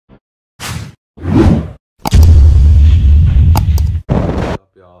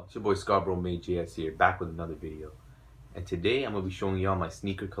It's your boy Scarborough Made JS here, back with another video. And today I'm going to be showing y'all my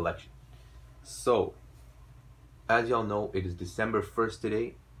sneaker collection. So, as y'all know, it is December 1st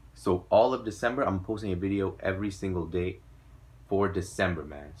today. So all of December, I'm posting a video every single day for December,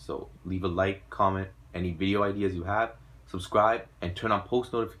 man. So leave a like, comment, any video ideas you have, subscribe, and turn on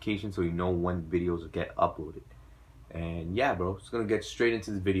post notifications so you know when videos get uploaded. And yeah, bro, just going to get straight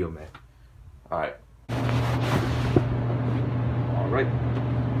into this video, man. Alright.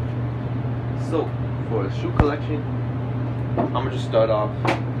 So, for the shoe collection, I'm gonna just start off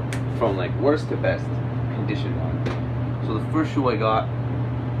from like worst to best condition wise. So the first shoe I got,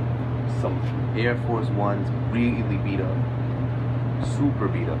 some Air Force Ones, really beat up, super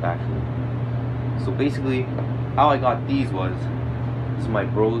beat up actually. So basically, how I got these was, this is my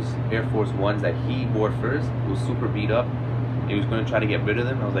bro's Air Force Ones that he wore first. It was super beat up. He was gonna try to get rid of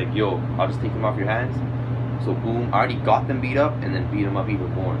them. I was like, yo, I'll just take them off your hands. So boom, I already got them beat up and then beat them up even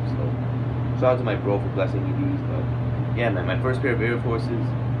more. So shout out to my bro for blessing me these. But yeah, man, my first pair of Air Forces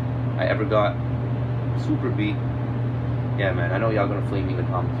I ever got, super beat. Yeah, man, I know y'all gonna flame me in the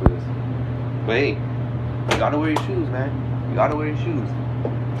comments for this, but hey, you gotta wear your shoes, man. You gotta wear your shoes.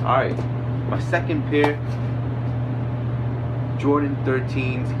 Alright, my second pair, Jordan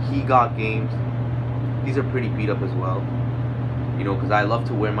 13s, He Got Games. These are pretty beat up as well, you know, because I love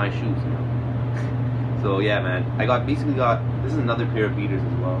to wear my shoes, you know. So yeah, man, basically got this is another pair of beaters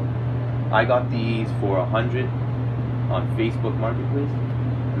as well. I got these for 100 on Facebook Marketplace.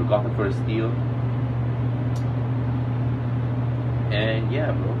 I got them for a steal. And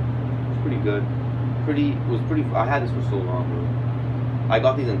yeah, bro, it's pretty good. I had this for so long, bro. I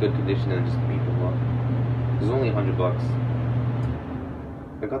got these in good condition and just beat them up. It was only $100.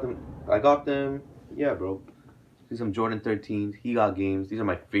 I got them. Yeah, bro. These are some Jordan 13s. He Got Games. These are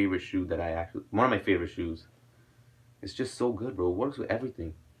my favorite shoe one of my favorite shoes. It's just so good, bro. It works with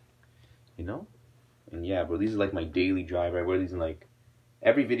everything, you know? And yeah, bro, these are like my daily driver. I wear these in like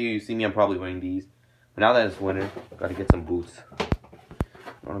every video you see me, I'm probably wearing these. But now that it's winter, gotta get some boots. You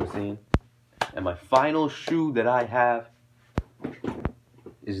know what I'm saying? And my final shoe that I have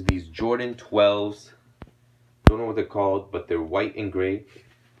is these Jordan 12s. Don't know what they're called, but they're white and gray.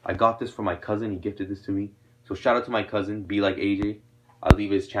 I got this from my cousin. He gifted this to me. So shout out to my cousin, Be Like AJ. I'll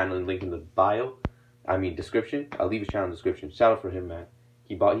leave his channel and link in the description. I'll leave his channel in the description. Shout out for him, man.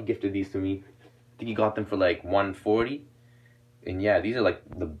 He gifted these to me. I think he got them for like $140. And yeah, these are like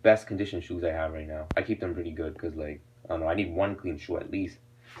the best condition shoes I have right now. I keep them pretty good because like, I don't know, I need one clean shoe at least.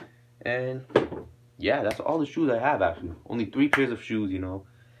 And yeah, that's all the shoes I have actually. Only 3 pairs of shoes, you know.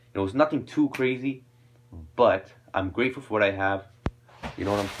 It's nothing too crazy, but I'm grateful for what I have. You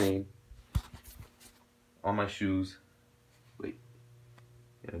know what I'm saying? On my shoes. Wait.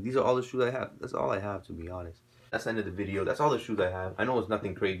 Yeah, these are all the shoes I have. That's all I have, to be honest. That's the end of the video. That's all the shoes I have. I know it's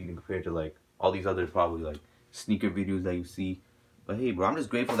nothing crazy compared to like all these other probably like sneaker videos that you see. But hey, bro, I'm just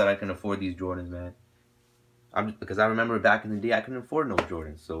grateful that I can afford these Jordans, man. Because I remember back in the day I couldn't afford no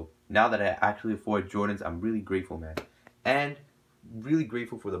Jordans. So now that I actually afford Jordans, I'm really grateful, man. And really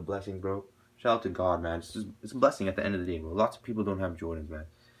grateful for the blessing, bro. Shout out to God, man. It's a blessing at the end of the day, bro. Lots of people don't have Jordans, man.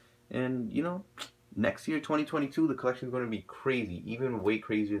 And you know, next year, 2022, the collection is going to be crazy, even way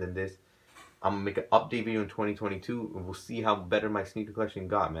crazier than this. I'm going to make an update video in 2022, and we'll see how better my sneaker collection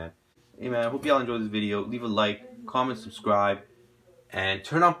got, man. Hey, man, I hope y'all enjoyed this video. Leave a like, comment, subscribe, and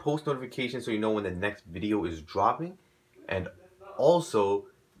turn on post notifications so you know when the next video is dropping. And also,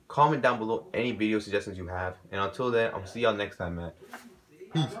 comment down below any video suggestions you have. And until then, I'll see y'all next time, man.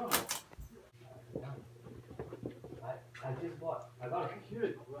 Peace. I got a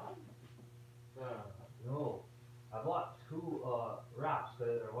cute. No, I bought 2 wraps.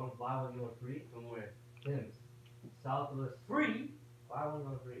 One buy one get one free. From where? Tim's. Southwest free. Buy one get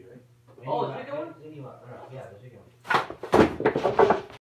one free, right? Oh, the chicken one? Yeah, the chicken.